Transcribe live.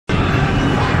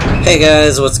Hey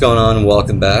guys, what's going on?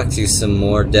 Welcome back to some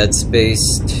more Dead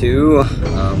Space 2.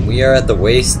 We are at the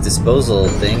waste disposal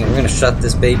thing, and we're gonna shut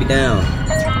this baby down.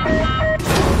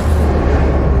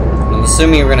 I'm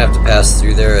assuming we're gonna have to pass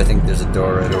through there. I think there's a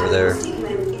door right over there.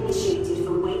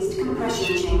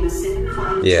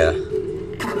 Yeah.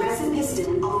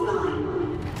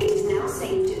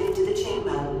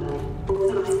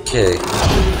 Okay.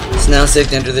 It's now safe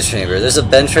to enter the chamber. There's a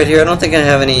bench right here. I don't think I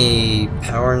have any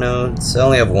power nodes. I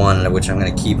only have one, which I'm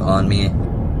going to keep on me.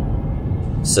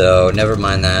 So, never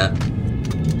mind that.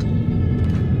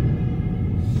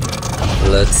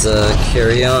 Let's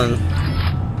carry on.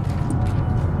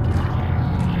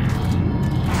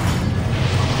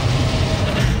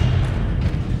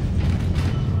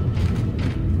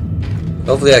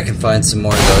 Hopefully I can find some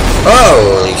more of those.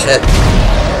 Oh, holy shit!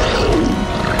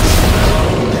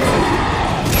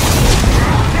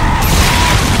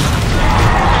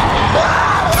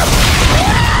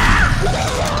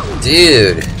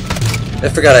 Dude, I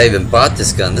forgot I even bought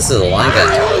this gun. This is a line gun.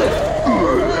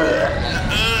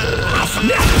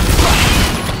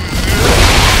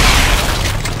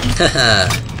 Haha.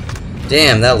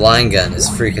 Damn, that line gun is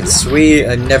freaking sweet.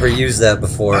 I've never used that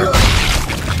before.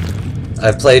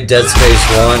 I've played Dead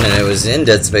Space 1 and it was in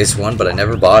Dead Space 1, but I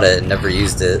never bought it and never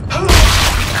used it.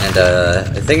 And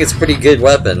I think it's a pretty good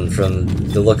weapon from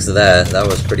the looks of that. That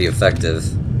was pretty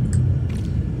effective.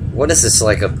 What is this,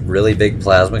 like a really big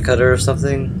plasma cutter or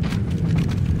something?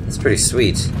 That's pretty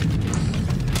sweet.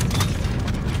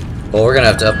 Well, we're gonna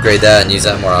have to upgrade that and use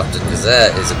that more often, because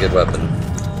that is a good weapon.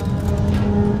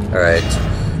 Alright.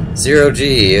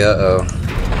 0G,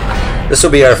 uh-oh. This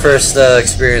will be our first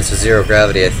experience with zero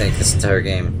gravity, I think, this entire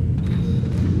game.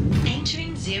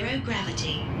 Entering zero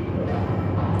gravity.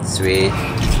 Sweet.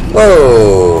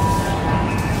 Whoa!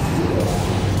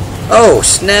 Oh,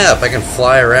 snap! I can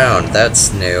fly around.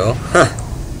 That's new. Huh.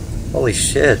 Holy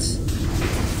shit.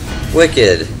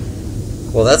 Wicked.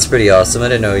 Well, that's pretty awesome. I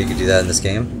didn't know you could do that in this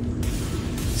game.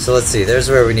 So let's see. There's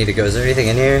where we need to go. Is there anything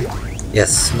in here?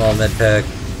 Yes, small med pack.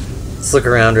 Let's look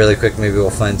around really quick. Maybe we'll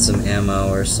find some ammo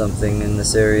or something in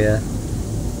this area.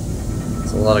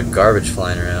 There's a lot of garbage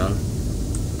flying around.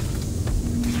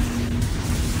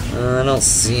 I don't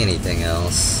see anything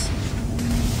else.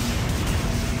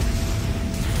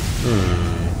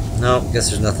 No, guess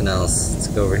there's nothing else. Let's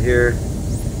go over here.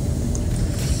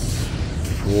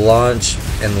 Launch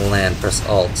and land. Press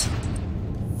Alt.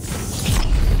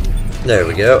 There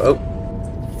we go. Oh.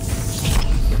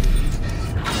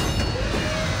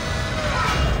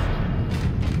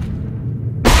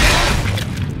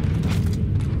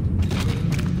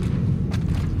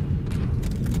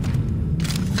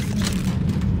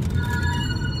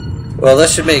 Well,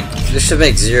 this should make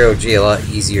 0G a lot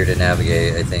easier to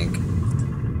navigate, I think.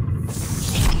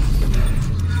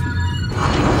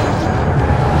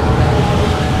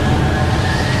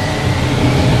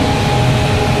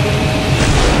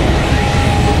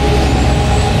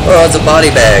 Oh, it's a body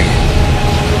bag.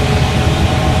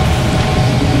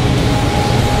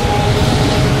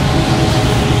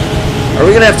 Are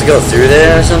we gonna have to go through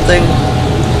there or something?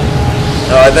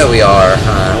 Oh, I bet we are,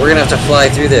 huh? We're gonna have to fly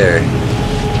through there.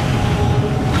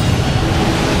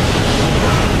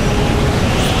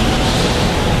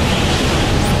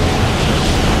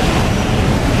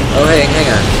 Oh, hey, hang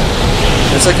on.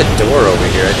 There's like a door over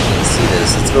here. I didn't even see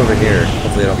this. Let's go over here.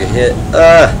 Hopefully I don't get hit.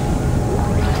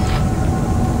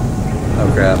 Oh,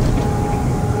 crap.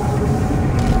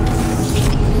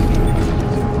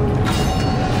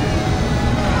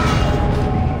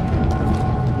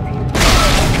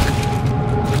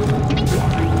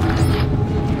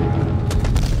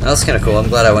 That's kind of cool. I'm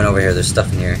glad I went over here. There's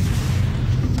stuff in here.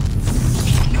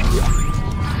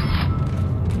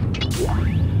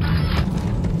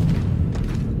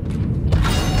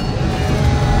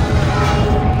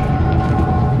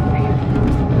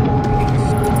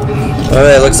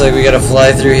 Alright, looks like we gotta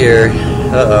fly through here.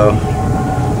 Uh-oh.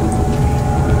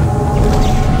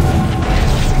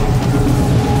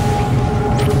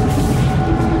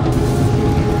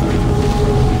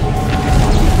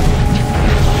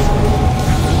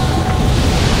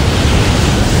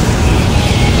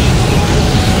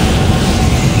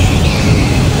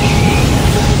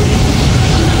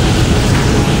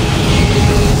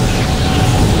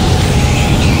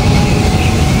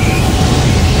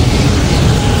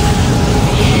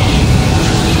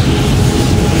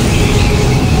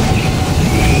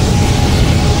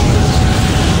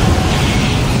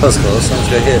 That was close. Sounds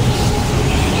good hit.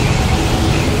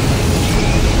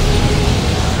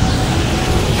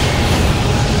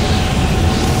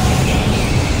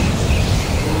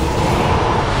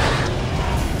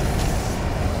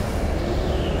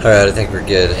 Alright, I think we're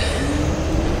good.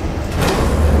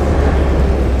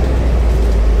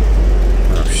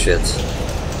 Oh shit.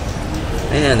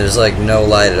 Man, there's like no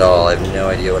light at all. I have no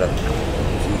idea what I'm...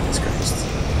 Jesus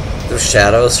Christ. Those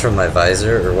shadows from my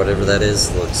visor, or whatever that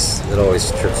is, it always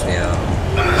trips me out.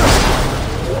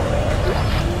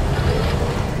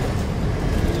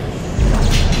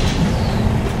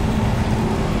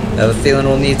 I have a feeling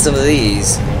we'll need some of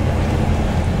these.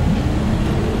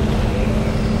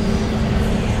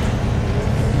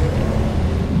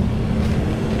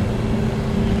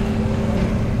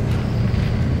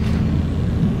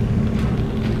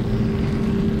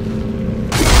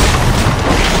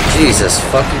 Jesus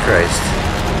fucking Christ.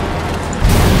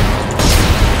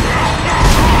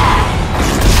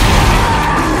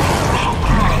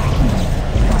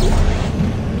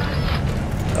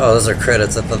 Oh, those are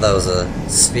credits. I thought that was a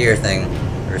spear thing.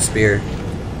 Or spear.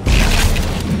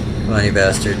 Come on, you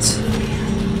bastards.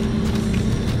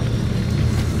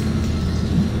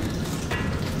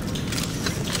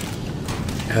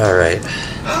 Alright.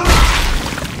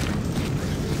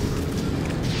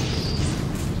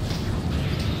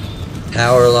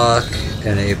 Power lock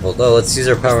enabled. Oh, let's use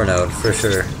our power node for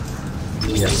sure.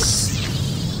 Yes.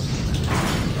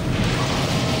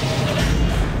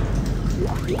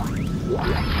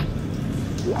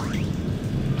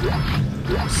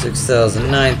 $6,000,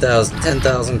 $9,000,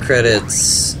 $10,000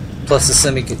 credits. Plus a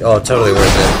oh, totally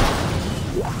worth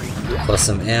it. Plus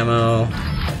some ammo.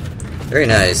 Very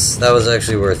nice. That was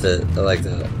actually worth it. I like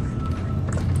that.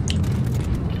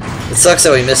 It sucks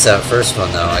that we missed that first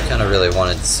one, though. I kind of really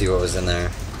wanted to see what was in there.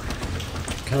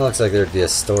 Kind of looks like there'd be a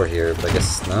store here, but I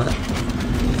guess it's not.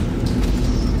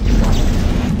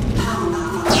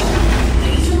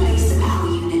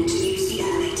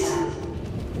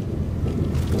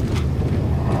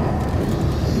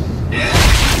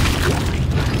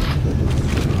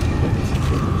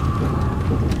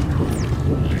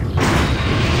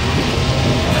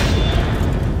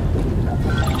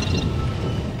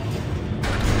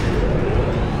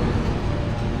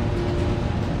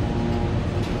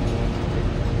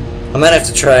 I might have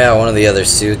to try out one of the other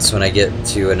suits when I get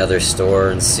to another store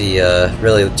and see,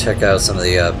 really check out some of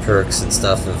the perks and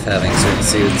stuff of having certain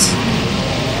suits.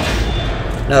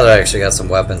 Now that I actually got some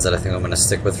weapons that I think I'm going to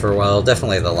stick with for a while,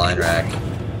 definitely the line rack.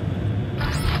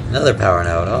 Another power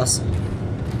node, awesome.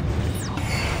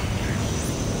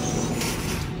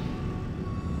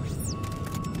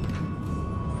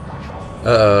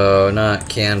 Uh-oh, not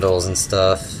candles and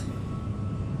stuff.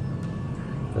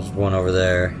 There's one over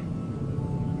there.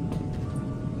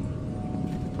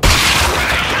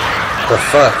 The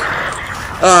fuck?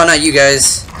 Oh, not you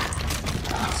guys.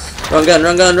 Wrong gun,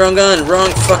 wrong gun, wrong gun, wrong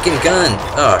fucking gun.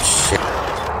 Oh, shit.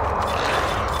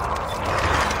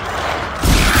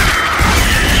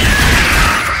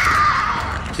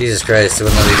 Jesus Christ, it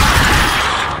wouldn't let me...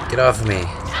 Get off of me.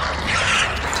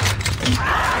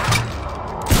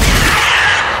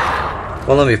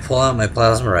 Well, let me pull out my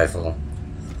plasma rifle.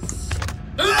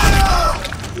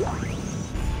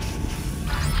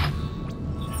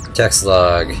 Text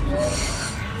log.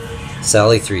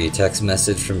 Sally 3, text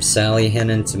message from Sally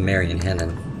Hennon to Marion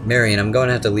Hennon. Marion, I'm going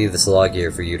to have to leave this log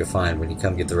here for you to find when you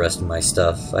come get the rest of my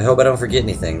stuff. I hope I don't forget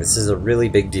anything. This is a really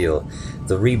big deal.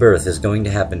 The rebirth is going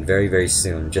to happen very, very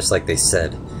soon, just like they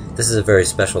said. This is a very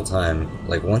special time,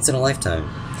 like once in a lifetime.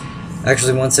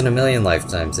 Actually, once in a million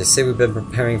lifetimes. They say we've been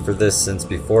preparing for this since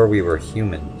before we were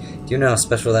human. Do you know how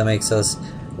special that makes us?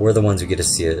 We're the ones who get to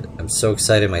see it. I'm so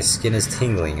excited, my skin is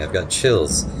tingling. I've got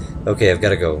chills. Okay, I've got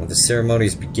to go. The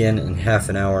ceremonies begin in half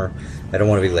an hour. I don't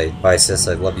want to be late. Bye, sis.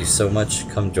 I love you so much.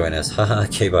 Come join us. Haha,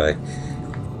 okay, bye.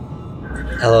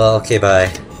 LOL, okay, bye.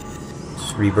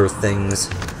 Just rebirth things.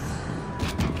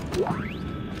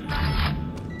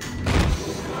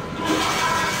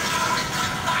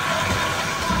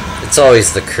 It's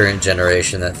always the current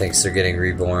generation that thinks they're getting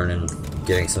reborn and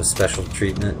getting some special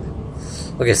treatment.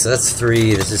 Okay, so that's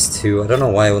 3, this is 2. I don't know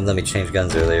why it wouldn't let me change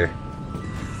guns earlier.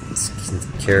 Let's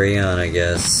carry on, I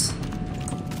guess.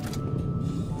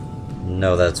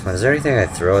 No, that's fine. Is there anything I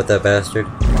throw at that bastard?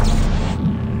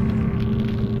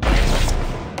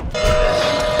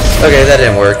 Okay, that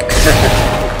didn't work.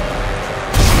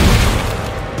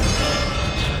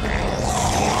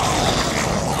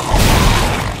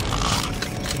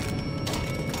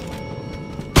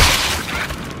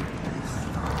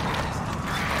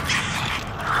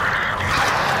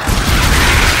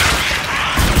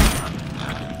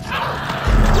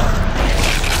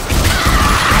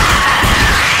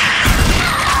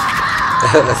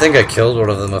 I think I killed one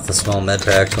of them with a small med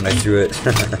pack when I threw it.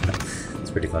 It's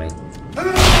pretty funny.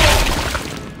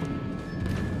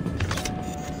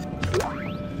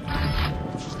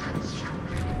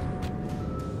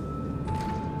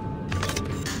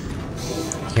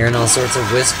 Hearing all sorts of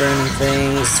whispering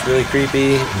things. It's really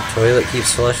creepy. The toilet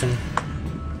keeps flushing.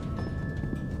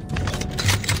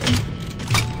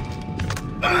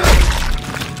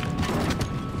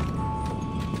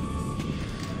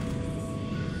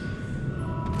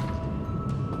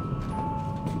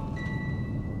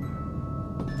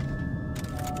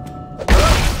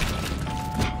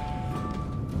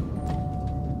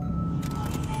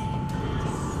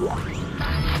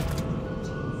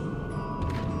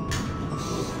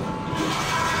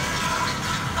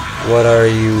 What are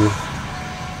you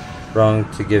wrong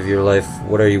to give your life?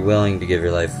 What are you willing to give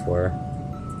your life for?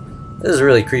 This is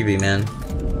really creepy, man. I'm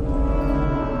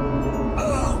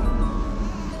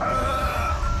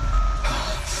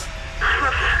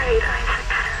afraid,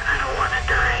 Isaac. I don't want to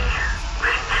die. But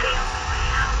it's the only way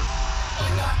out.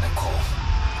 You're not, Nicole.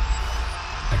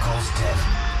 Nicole's dead.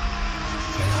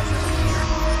 You're not really here.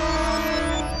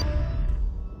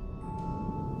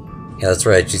 Yeah, that's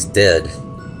right. She's dead.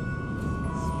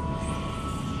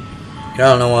 I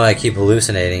don't know why I keep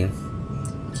hallucinating.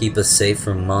 Keep us safe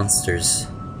from monsters.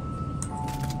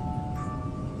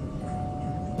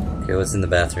 Okay, what's in the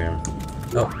bathroom?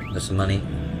 Oh, there's some money.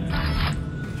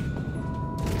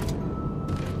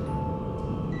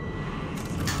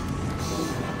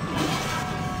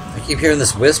 I keep hearing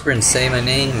this whispering say my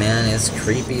name, man. It's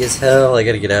creepy as hell. I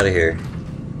gotta get out of here.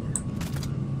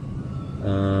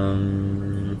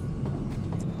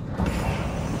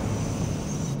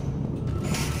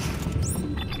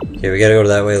 Okay, we gotta go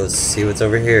that way. Let's see what's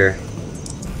over here.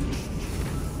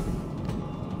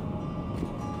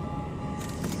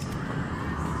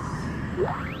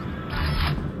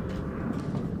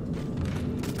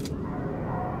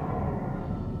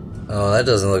 Oh, that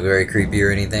doesn't look very creepy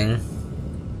or anything.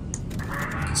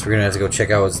 Guess we're gonna have to go check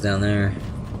out what's down there.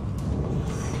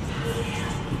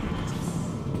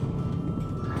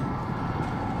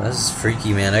 This is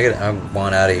freaky, man. I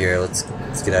want out of here. Let's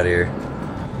get out of here.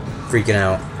 Freaking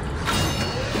out.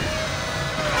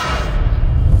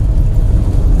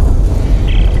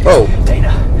 Whoa!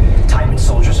 Dana, Timon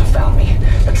soldiers have found me.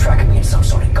 They're tracking me in some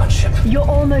sort of gunship. You're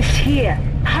almost here.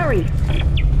 Hurry.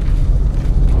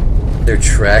 They're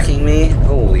tracking me?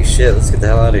 Holy shit, let's get the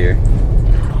hell out of here.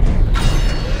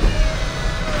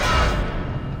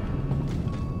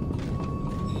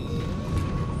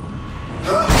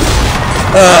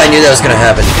 Oh, I knew that was gonna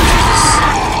happen. Jesus.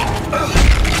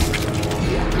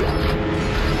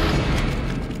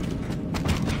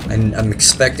 I'm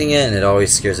expecting it and it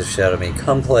always scares the shit out of me.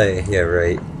 Come play. Yeah,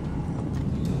 right.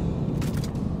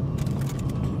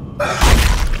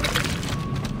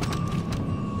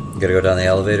 Gotta go down the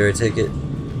elevator, I take it.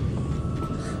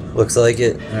 Looks like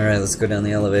it. Alright, let's go down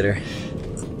the elevator.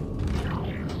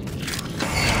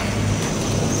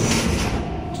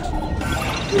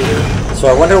 So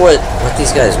I wonder what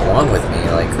these guys want with me.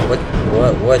 Like,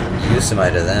 what use am I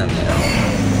to them, you know?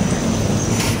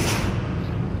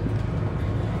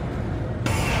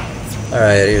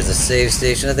 Alright, here's a save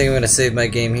station. I think I'm gonna save my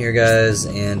game here, guys,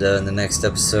 and in the next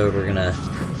episode we're gonna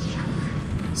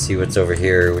see what's over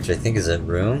here, which I think is that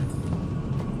room.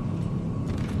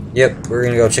 Yep, we're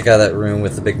gonna go check out that room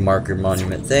with the big marker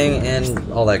monument thing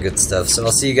and all that good stuff. So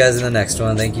I'll see you guys in the next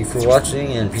one. Thank you for watching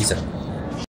and peace out.